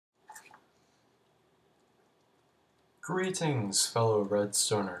Greetings, fellow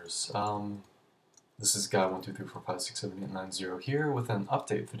Redstoners. This is guy123456789 here with an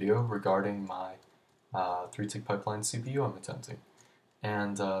update video regarding my 3-tick pipeline CPU I'm attempting.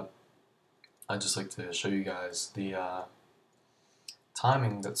 And I'd just like to show you guys the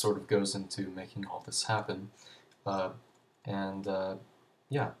timing that sort of goes into making all this happen.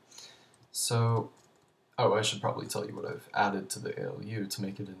 Yeah, so, I should probably tell you what I've added to the ALU to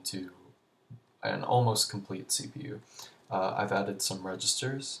make it into an almost complete CPU. I've added some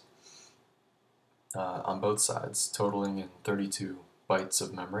registers on both sides, totaling in 32 bytes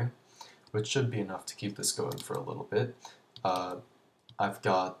of memory, which should be enough to keep this going for a little bit. I've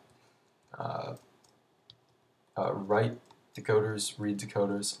got write decoders, read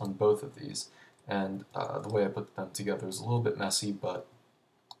decoders on both of these, and the way I put them together is a little bit messy, but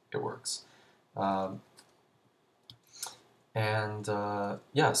it works.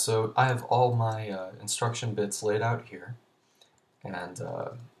 Yeah, so I have all my instruction bits laid out here, and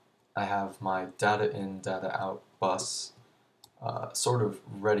I have my data in, data out bus sort of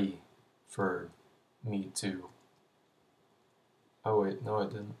ready for me to... Oh wait, no I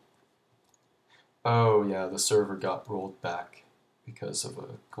didn't. Oh yeah, the server got rolled back because of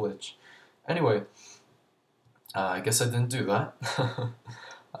a glitch. Anyway, I guess I didn't do that.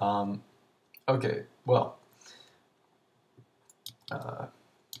 Okay, well,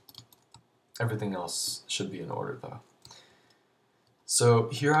 everything else should be in order though. So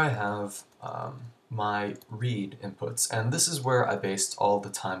here I have my read inputs, and this is where I based all the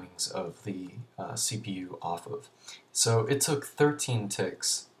timings of the CPU off of. So it took 13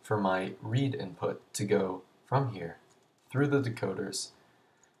 ticks for my read input to go from here, through the decoders,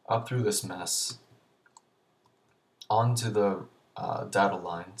 up through this mess, onto the data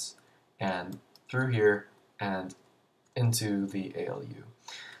lines, and through here, and into the ALU.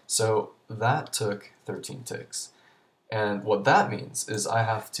 So that took 13 ticks. And what that means is I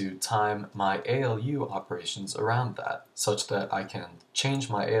have to time my ALU operations around that, such that I can change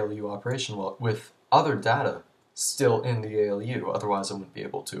my ALU operation with other data still in the ALU, otherwise I wouldn't be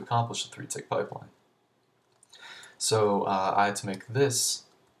able to accomplish the 3-tick pipeline. So I had to make this,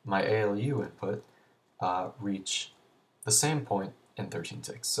 my ALU input, reach the same point in 13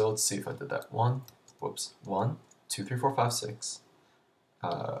 ticks. So let's see if I did that. 1, 2, 3, 4, 5, 6,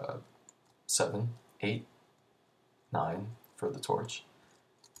 7, 8, 9 for the torch,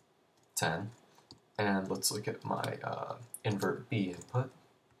 10, and let's look at my invert B input,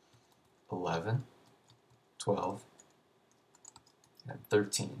 11, 12, and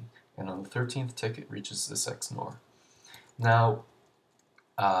 13. And on the 13th tick it reaches this XNOR. Now,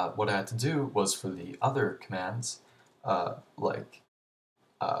 what I had to do was for the other commands, like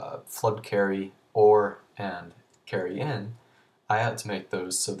flood carry, or, and carry in, I had to make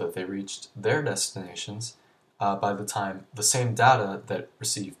those so that they reached their destinations by the time the same data that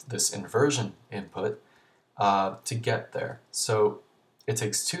received this inversion input to get there. So it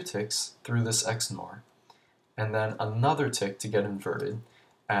takes 2 ticks through this XNOR, and then another tick to get inverted,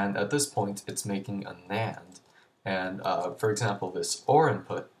 and at this point it's making a NAND. And for example, this OR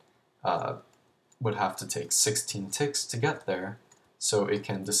input would have to take 16 ticks to get there, so it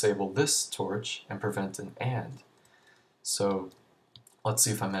can disable this torch and prevent an AND. So let's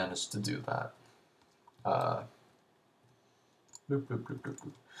see if I manage to do that.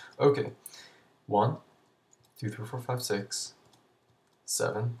 Okay, 1, 2, 3, 4, 5, 6,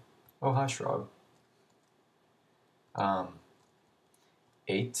 7, oh hi Shrug,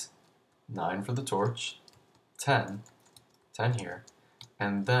 8, 9 for the torch, 10, 10 here,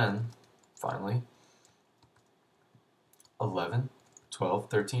 and then, finally, 11, 12,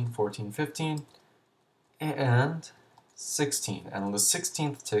 13, 14, 15, and 16. And on the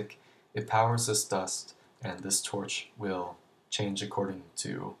 16th tick, it powers this dust, and this torch will change according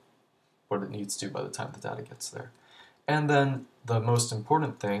to what it needs to by the time the data gets there. And then the most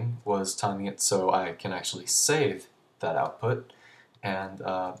important thing was timing it so I can actually save that output. And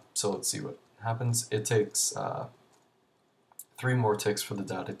so let's see what happens. It takes 3 more ticks for the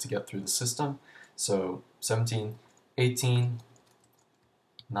data to get through the system. So 17, 18,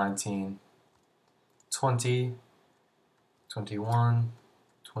 19, 20, 21,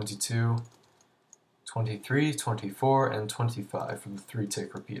 22, 23, 24, and 25 for the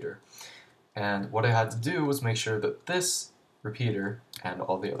 3-tick repeater. And what I had to do was make sure that this repeater, and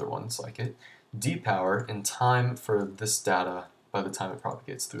all the other ones like it, depower in time for this data by the time it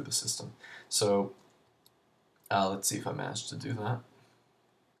propagates through the system. So let's see if I managed to do that.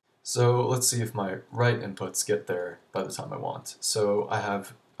 So let's see if my write inputs get there by the time I want. So I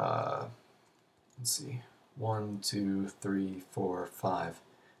have, let's see, 1, 2, 3, 4, 5.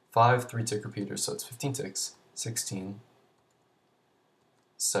 5 3-tick repeaters, so it's 15 ticks. 16,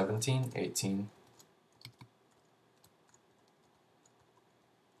 17, 18,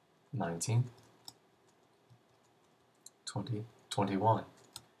 19, 20, 21,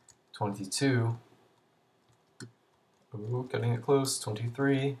 22, ooh, getting it close,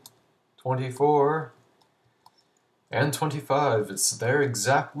 23, 24, and 25. It's there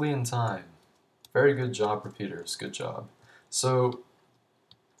exactly in time. Very good job, repeaters. Good job. So,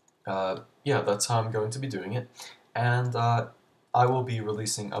 yeah, that's how I'm going to be doing it. And I will be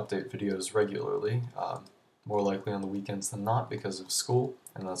releasing update videos regularly, more likely on the weekends than not because of school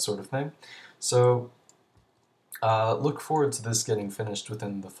and that sort of thing. So, look forward to this getting finished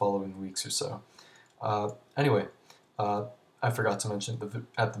within the following weeks or so. Anyway, I forgot to mention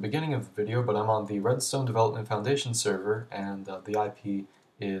at the beginning of the video, but I'm on the Redstone Development Foundation server, and the IP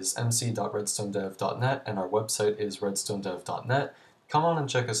is mc.redstonedev.net, and our website is redstonedev.net. Come on and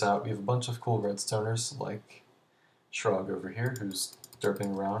check us out. We have a bunch of cool Redstoners, like Shrug over here, who's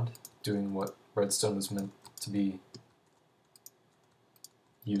derping around, doing what Redstone is meant to be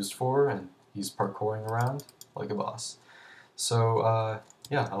used for, and he's parkouring around like a boss. So,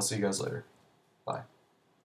 yeah, I'll see you guys later.